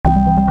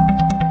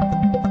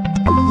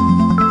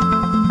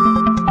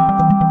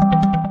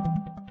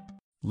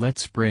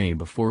Let's pray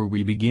before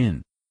we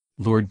begin.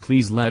 Lord,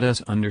 please let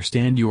us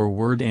understand your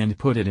word and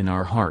put it in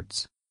our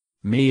hearts.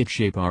 May it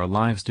shape our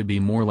lives to be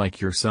more like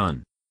your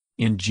Son.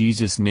 In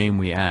Jesus' name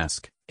we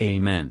ask,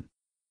 Amen.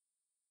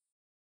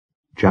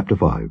 Chapter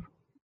 5.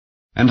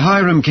 And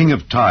Hiram king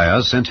of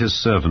Tyre sent his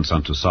servants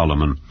unto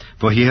Solomon,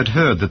 for he had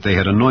heard that they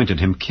had anointed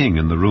him king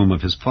in the room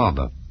of his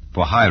father,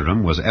 for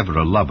Hiram was ever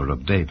a lover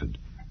of David.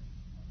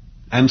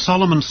 And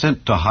Solomon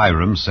sent to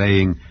Hiram,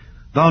 saying,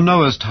 Thou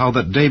knowest how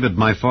that David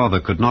my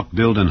father could not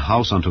build an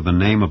house unto the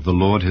name of the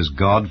Lord his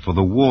God for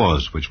the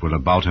wars which were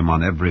about him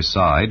on every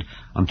side,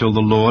 until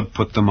the Lord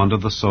put them under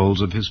the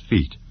soles of his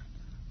feet.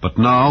 But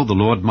now the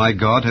Lord my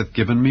God hath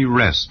given me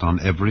rest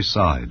on every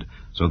side,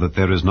 so that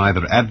there is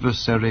neither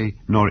adversary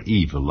nor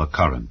evil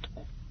occurrent.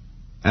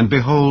 And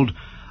behold,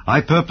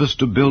 I purpose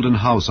to build an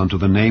house unto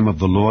the name of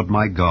the Lord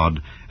my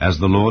God, as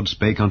the Lord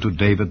spake unto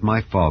David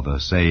my father,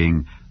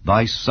 saying,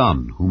 Thy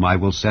son, whom I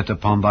will set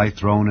upon thy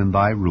throne in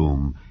thy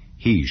room,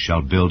 he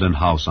shall build an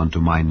house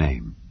unto my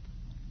name.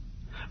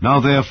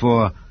 Now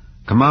therefore,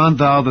 command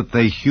thou that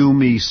they hew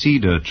me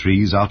cedar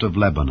trees out of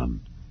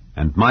Lebanon,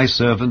 and my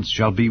servants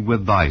shall be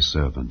with thy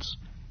servants,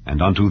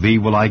 and unto thee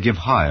will I give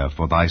hire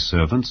for thy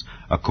servants,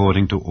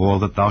 according to all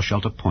that thou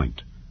shalt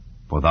appoint.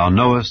 For thou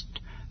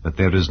knowest that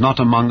there is not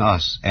among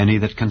us any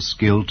that can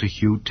skill to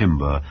hew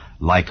timber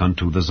like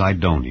unto the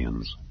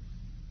Zidonians.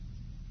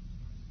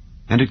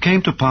 And it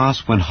came to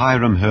pass, when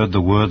Hiram heard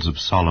the words of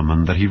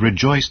Solomon, that he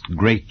rejoiced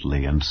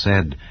greatly, and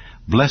said,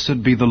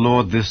 Blessed be the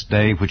Lord this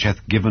day, which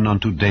hath given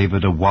unto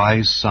David a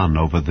wise son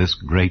over this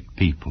great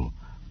people.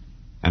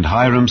 And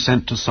Hiram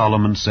sent to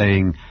Solomon,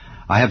 saying,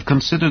 I have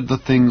considered the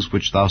things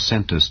which thou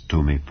sentest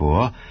to me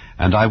for,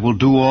 and I will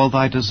do all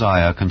thy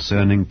desire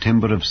concerning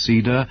timber of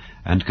cedar,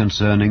 and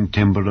concerning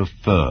timber of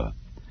fir.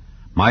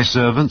 My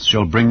servants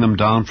shall bring them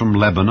down from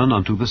Lebanon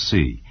unto the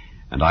sea,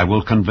 and I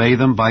will convey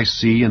them by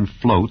sea in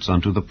floats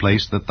unto the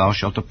place that thou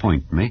shalt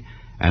appoint me,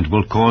 and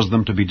will cause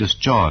them to be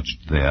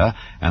discharged there,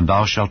 and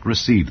thou shalt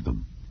receive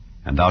them.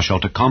 And thou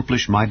shalt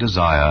accomplish my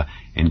desire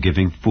in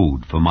giving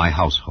food for my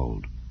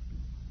household.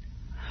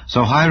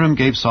 So Hiram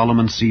gave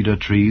Solomon cedar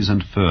trees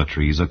and fir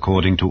trees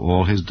according to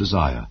all his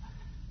desire.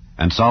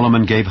 And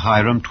Solomon gave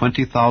Hiram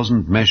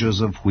 20,000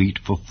 measures of wheat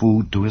for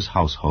food to his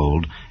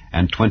household,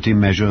 and 20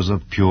 measures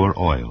of pure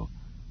oil.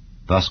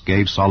 Thus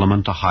gave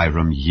Solomon to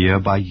Hiram year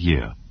by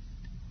year.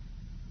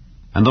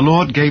 And the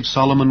Lord gave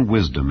Solomon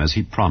wisdom as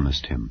he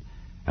promised him,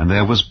 and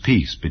there was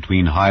peace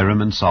between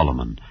Hiram and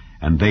Solomon,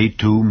 and they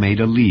two made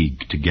a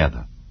league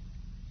together.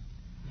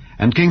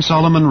 And King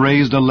Solomon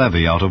raised a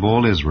levy out of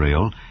all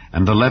Israel,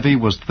 and the levy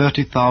was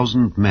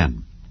 30,000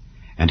 men.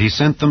 And he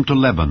sent them to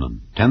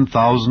Lebanon,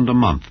 10,000 a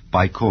month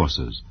by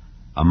courses.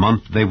 A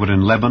month they were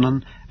in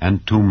Lebanon,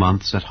 and 2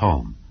 months at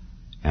home.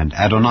 And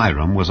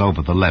Adoniram was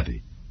over the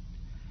levy.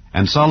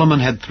 And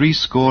Solomon had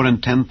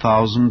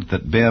 70,000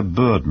 that bare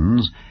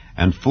burdens,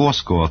 and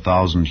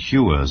 80,000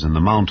 hewers in the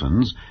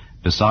mountains,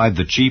 beside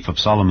the chief of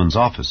Solomon's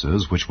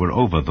officers, which were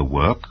over the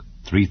work,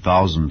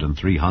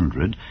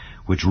 3,300,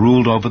 which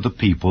ruled over the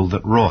people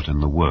that wrought in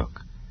the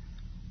work.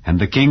 And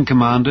the king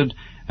commanded,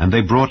 and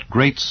they brought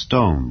great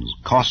stones,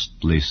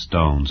 costly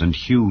stones, and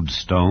hewed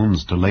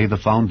stones, to lay the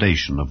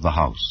foundation of the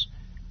house.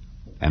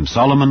 And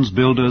Solomon's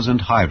builders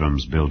and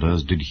Hiram's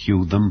builders did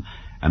hew them,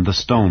 and the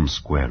stone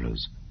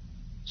squarers.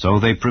 So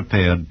they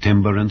prepared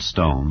timber and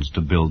stones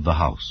to build the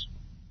house.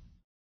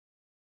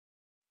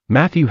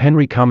 Matthew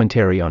Henry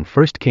Commentary on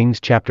 1 Kings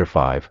chapter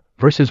 5,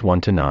 verses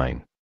 1 to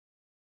 9.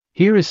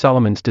 Here is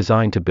Solomon's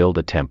design to build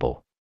a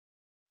temple.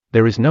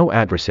 There is no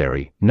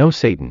adversary, no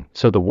Satan,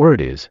 so the word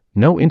is,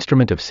 no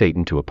instrument of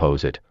Satan to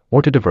oppose it,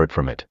 or to divert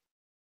from it.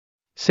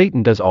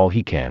 Satan does all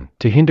he can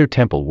to hinder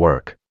temple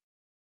work.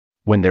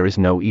 When there is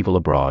no evil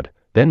abroad,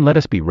 then let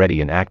us be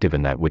ready and active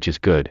in that which is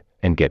good,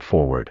 and get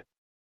forward.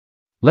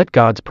 Let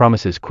God's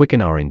promises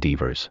quicken our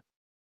endeavors.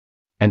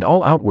 And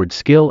all outward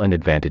skill and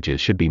advantages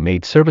should be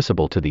made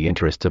serviceable to the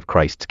interests of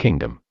Christ's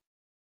kingdom.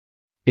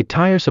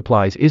 Tyre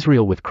supplies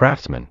Israel with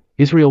craftsmen,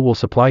 Israel will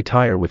supply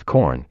Tyre with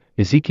corn,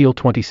 Ezekiel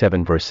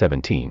 27 verse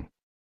 17.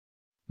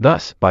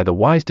 Thus, by the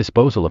wise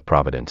disposal of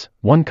providence,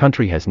 one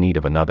country has need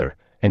of another,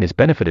 and is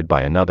benefited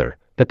by another,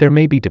 that there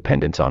may be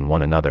dependence on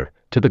one another,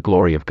 to the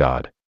glory of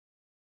God.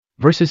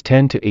 Verses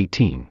 10 to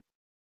 18.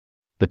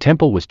 The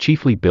temple was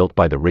chiefly built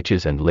by the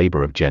riches and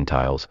labor of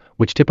Gentiles,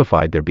 which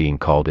typified their being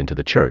called into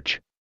the church.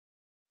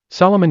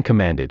 Solomon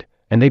commanded,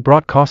 and they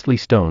brought costly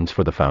stones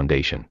for the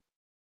foundation.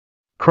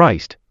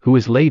 Christ, who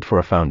is laid for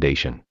a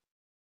foundation,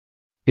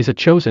 is a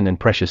chosen and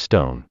precious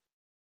stone.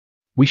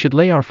 We should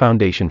lay our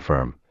foundation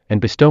firm,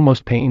 and bestow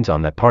most pains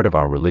on that part of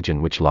our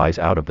religion which lies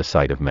out of the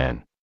sight of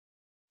men.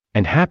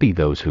 And happy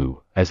those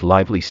who, as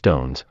lively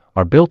stones,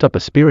 are built up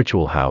a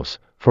spiritual house,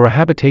 for a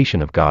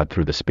habitation of God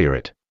through the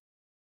Spirit.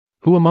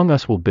 Who among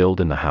us will build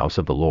in the house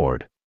of the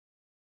Lord?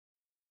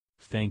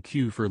 Thank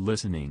you for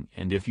listening,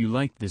 and if you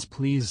liked this,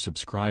 please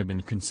subscribe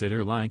and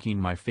consider liking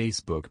my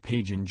Facebook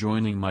page and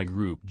joining my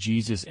group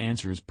Jesus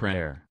Answers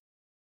Prayer.